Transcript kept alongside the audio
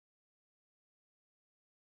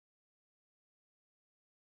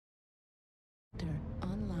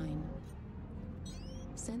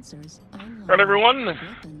Alright everyone,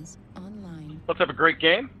 let's have a great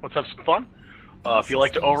game, let's have some fun. If you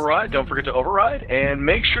like to override, don't forget to override, and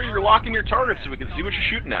make sure you're locking your targets so we can see what you're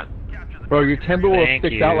shooting at. Bro, your Timberwolf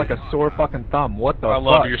sticks out like a sore fucking thumb. What the fuck? I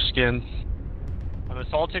love your skin. I'm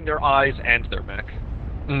assaulting their eyes and their mech.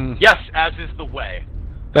 Yes, as is the way.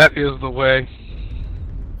 That is the way.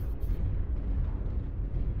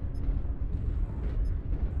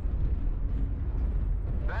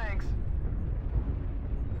 Thanks.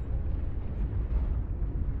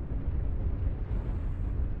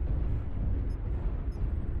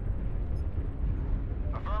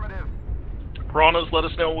 Affirmative. Piranhas, let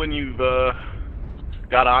us know when you've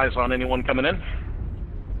got eyes on anyone coming in.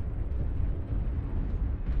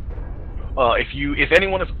 If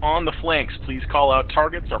anyone is on the flanks, please call out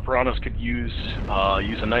targets. Our Piranhas could use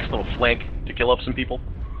a nice little flank to kill up some people.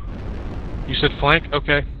 You said flank?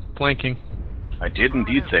 Okay, flanking. I did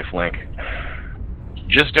indeed say flank.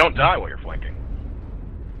 Just don't die while you're flanking.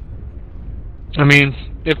 I mean,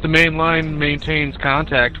 if the main line maintains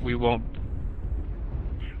contact, we won't.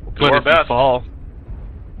 We'll do our best. Fall.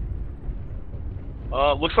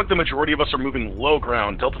 Looks like the majority of us are moving low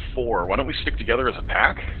ground, Delta 4. Why don't we stick together as a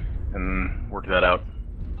pack and work that out?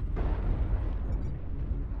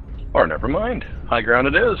 Or never mind. High ground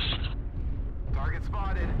it is. Target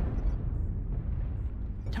spotted.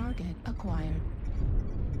 Target acquired.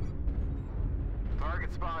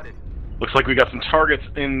 Target spotted. Looks like we got some targets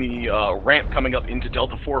in the ramp coming up into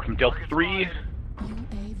Delta 4 from Delta 3.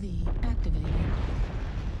 UAV activated.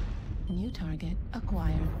 New target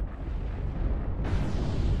acquired.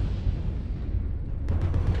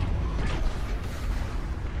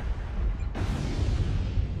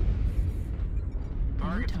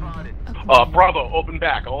 Target spotted. Bravo, open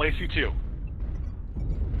back, all AC2.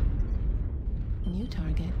 New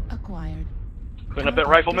target acquired. Clean up that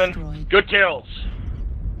rifleman. Destroyed. Good kills.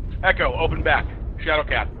 Echo, open back.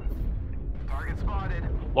 Shadowcat. Target spotted.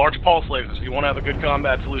 Large pulse lasers. You want to have a good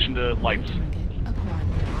combat solution to lights. Target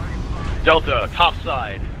acquired. Delta, top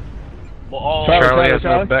side. Well, all Charlie has no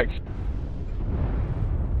Charlie. back.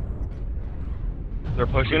 They're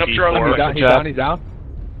pushing Clean up D4. Charlie. He's down, he's down.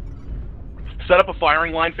 set up a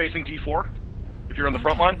firing line facing D4 if you're on the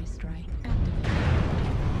front line. Strike activated.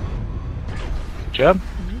 Jeb?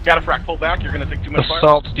 Cataphract, pull back. You're going to take 2 minutes fire.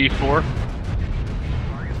 Assault D4.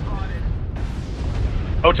 Target spotted.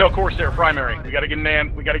 Hotel Corsair, primary. We got to get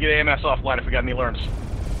AMS offline if we got any alarms.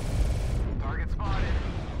 Target spotted.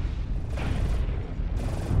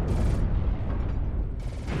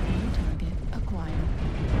 New target acquired.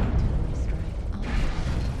 Artillery strike on.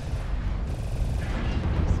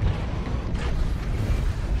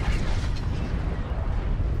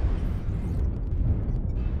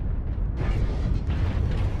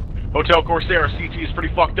 Hotel Corsair, CT is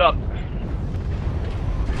pretty fucked up.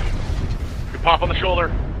 Good pop on the shoulder.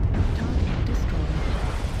 Target destroyed.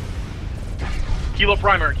 Kilo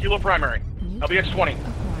primary, Kilo primary. New LBX 20. target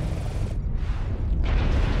acquired.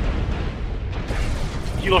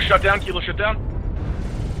 Kilo shut down, Kilo shut down.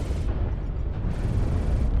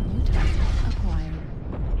 New target acquired.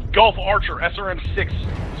 Gulf Archer, SRM 6,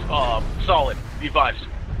 solid, be advised.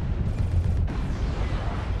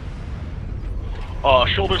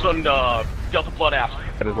 Shoulders on Delta Blood aft.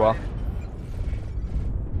 That as well.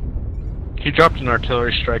 He dropped an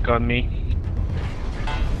artillery strike on me.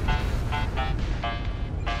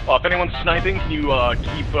 If anyone's sniping, can you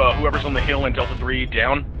keep whoever's on the hill in Delta 3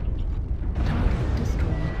 down? Target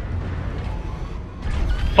destroyed.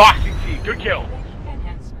 Fox CT, good kill.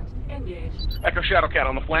 Enhancement engaged. Echo Shadowcat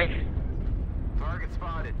on the flank. Target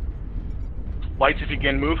spotted. Lights if you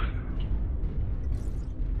can move.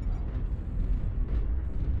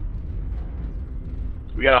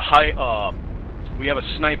 We got a high, we have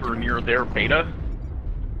a sniper near their beta.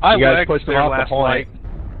 I You guys lagged pushed them their off the last point. light.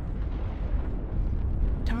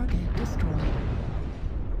 Target destroyed.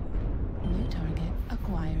 New target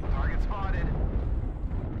acquired. Target spotted.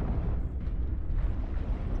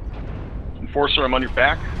 Enforcer, I'm on your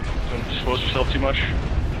back. Don't expose yourself too much.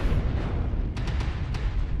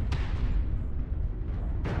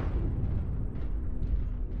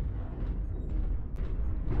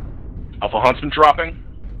 Alpha Huntsman dropping.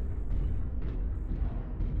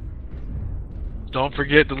 Don't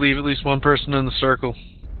forget to leave at least one person in the circle.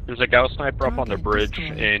 There's a Gauss sniper up on the Target bridge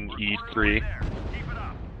destroyed. in E3. There. Keep it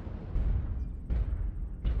up.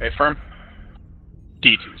 Hey, firm.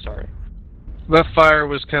 D2, sorry. That fire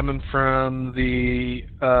was coming from the,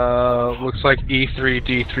 looks like E3,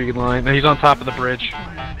 D3 line. He's on top of the bridge.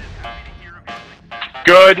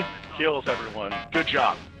 Good kills, everyone. Good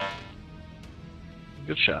job.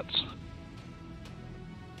 Good shots.